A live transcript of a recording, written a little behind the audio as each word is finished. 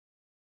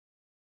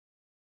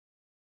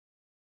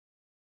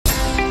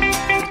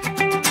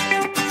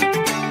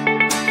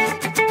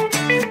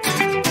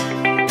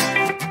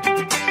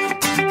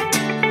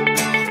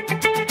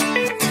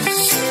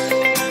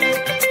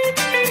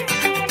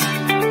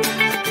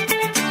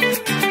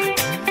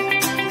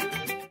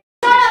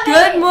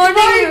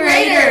morning,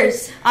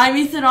 Raiders! I'm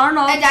Ethan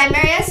Arnold. And I'm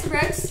Mary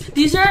Brooks.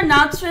 These are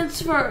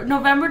announcements for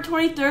November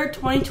 23rd,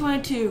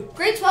 2022.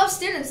 Grade 12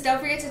 students, don't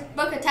forget to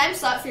book a time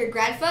slot for your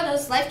grad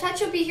photos.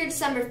 Lifetouch will be here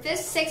December 5th,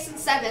 6th, and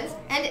 7th,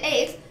 and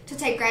 8th to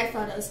take grad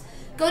photos.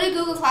 Go to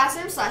Google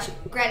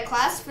Classroom/Grad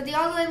Class for the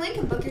online link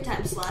and book your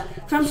time slot.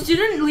 From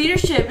student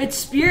leadership, it's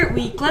Spirit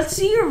Week. Let's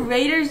see your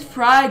Raiders'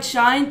 pride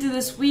shine through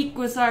this week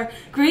with our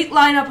great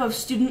lineup of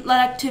student-led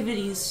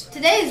activities.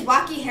 Today is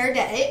Wacky Hair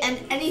Day, and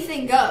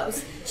anything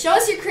goes. Show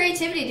us your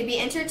creativity to be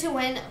entered to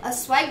win a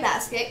swag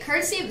basket,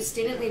 courtesy of the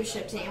student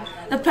leadership team.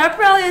 The pep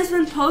rally has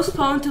been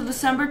postponed to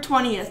December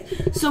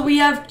 20th, so we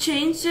have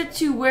changed it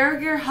to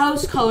wear your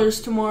house colors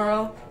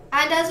tomorrow.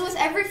 And as with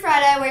every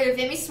Friday, wear your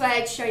Vimy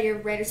swag, show your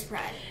Raiders'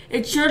 pride.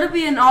 It's sure to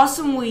be an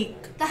awesome week.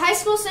 The high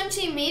school swim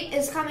team meet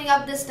is coming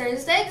up this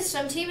Thursday. The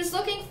swim team is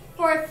looking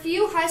for a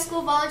few high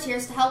school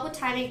volunteers to help with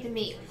timing the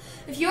meet.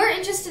 If you are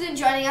interested in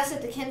joining us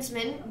at the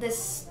Kinsman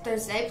this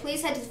Thursday,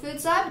 please head to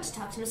Foods Lab to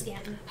talk to Ms.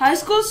 Gannon. High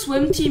school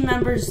swim team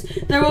members,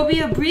 there will be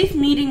a brief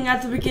meeting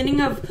at the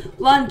beginning of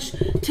lunch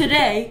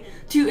today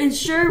to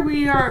ensure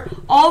we are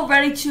all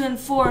ready to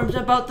informed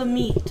about the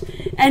meet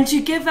and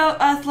to give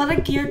out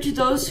athletic gear to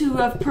those who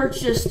have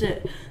purchased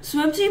it.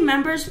 Swim team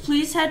members,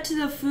 please head to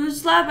the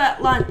Foods Lab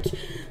at lunch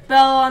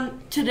bell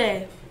on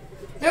today.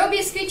 There will be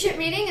a ski trip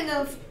meeting in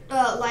the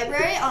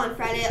library on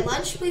Friday at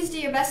lunch. Please do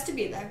your best to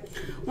be there.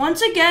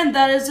 Once again,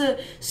 that is a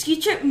ski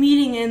trip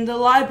meeting in the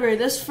library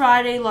this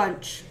Friday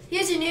lunch.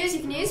 Here's your news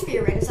you can use for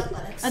your Raiders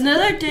athletics.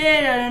 Another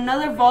day and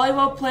another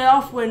volleyball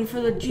playoff win for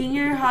the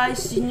junior high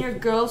senior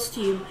girls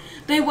team.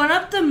 They went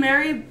up to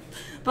Mary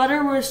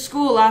Butterworth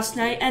School last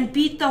night and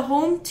beat the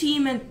home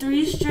team in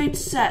 3 straight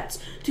sets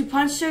to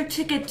punch their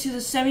ticket to the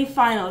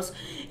semifinals.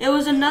 It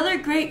was another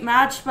great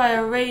match by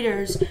our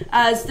Raiders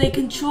as they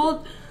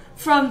controlled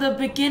from the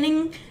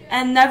beginning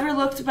and never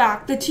looked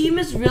back. The team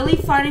is really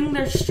finding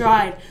their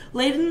stride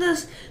late in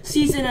the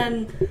season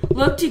and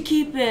look to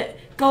keep it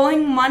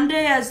going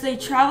Monday as they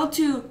travel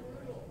to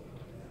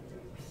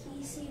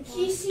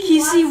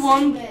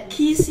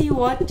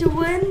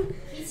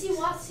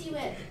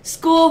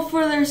School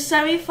for their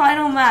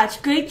semi-final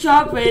match. Great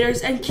job,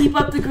 Raiders, and keep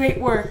up the great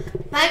work.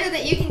 Reminder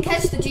that you can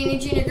catch the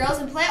junior girls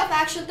in playoff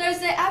action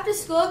Thursday after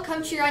school.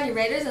 Come cheer on your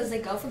Raiders as they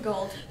go for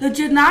gold. The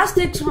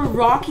gymnastics were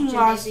rocking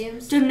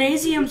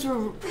Gymnasiums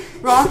were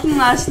rocking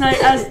last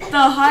night as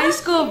the high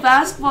school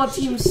basketball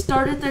team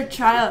started their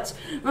tryouts.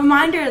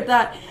 Reminder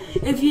that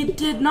if you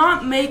did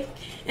not make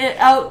it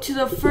out to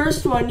the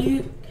first one,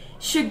 you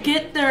should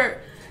get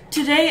there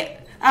today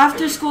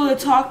after school to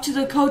talk to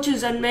the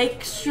coaches and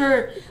make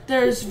sure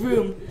there's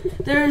room.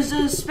 There's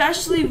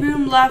especially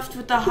room left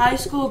with the high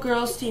school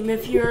girls team.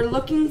 If you're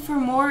looking for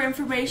more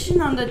information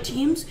on the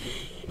teams,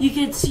 you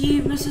can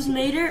see Mrs.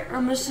 Mader or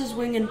Mr.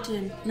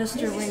 Wingington.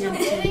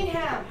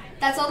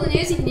 That's all the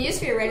news you can use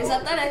for your Raiders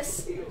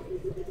athletics.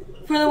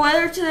 For the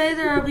weather today,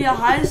 there will be a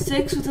high of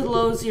 6 with a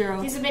low of 0.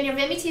 These have been your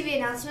Vimy TV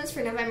announcements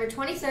for November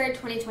 23rd,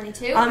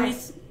 2022.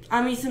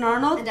 I'm Ethan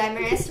Arnold. And I'm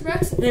Mary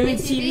Brooks. Vimy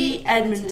TV, Edmonton.